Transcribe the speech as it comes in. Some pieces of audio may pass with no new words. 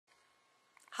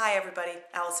Hi everybody,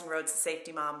 Allison Rhodes, the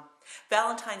Safety Mom.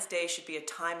 Valentine's Day should be a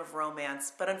time of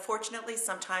romance, but unfortunately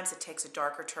sometimes it takes a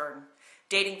darker turn.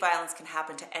 Dating violence can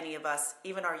happen to any of us,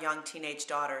 even our young teenage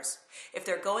daughters. If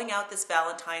they're going out this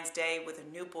Valentine's Day with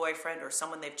a new boyfriend or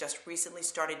someone they've just recently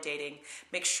started dating,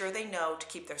 make sure they know to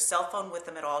keep their cell phone with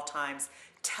them at all times,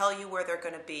 tell you where they're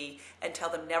going to be, and tell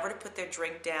them never to put their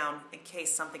drink down in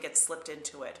case something gets slipped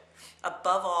into it.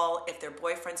 Above all, if their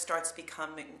boyfriend starts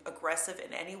becoming aggressive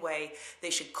in any way, they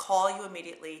should call you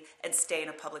immediately and stay in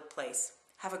a public place.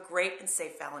 Have a great and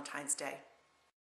safe Valentine's Day.